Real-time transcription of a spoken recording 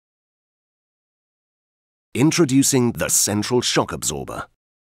Introducing the central shock absorber.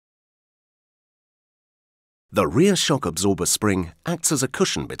 The rear shock absorber spring acts as a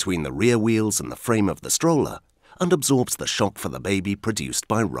cushion between the rear wheels and the frame of the stroller and absorbs the shock for the baby produced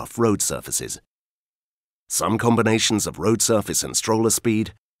by rough road surfaces. Some combinations of road surface and stroller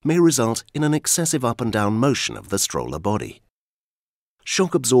speed may result in an excessive up and down motion of the stroller body.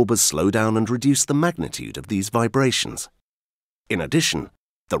 Shock absorbers slow down and reduce the magnitude of these vibrations. In addition,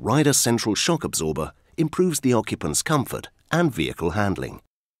 the rider central shock absorber improves the occupant's comfort and vehicle handling.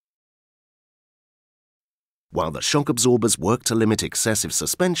 While the shock absorbers work to limit excessive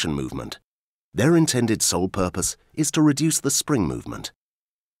suspension movement, their intended sole purpose is to reduce the spring movement.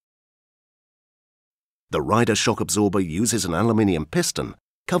 The rider shock absorber uses an aluminium piston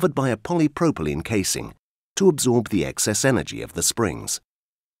covered by a polypropylene casing to absorb the excess energy of the springs.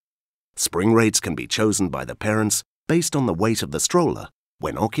 Spring rates can be chosen by the parents based on the weight of the stroller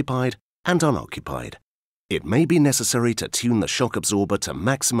when occupied and unoccupied. It may be necessary to tune the shock absorber to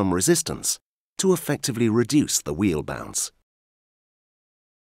maximum resistance to effectively reduce the wheel bounce.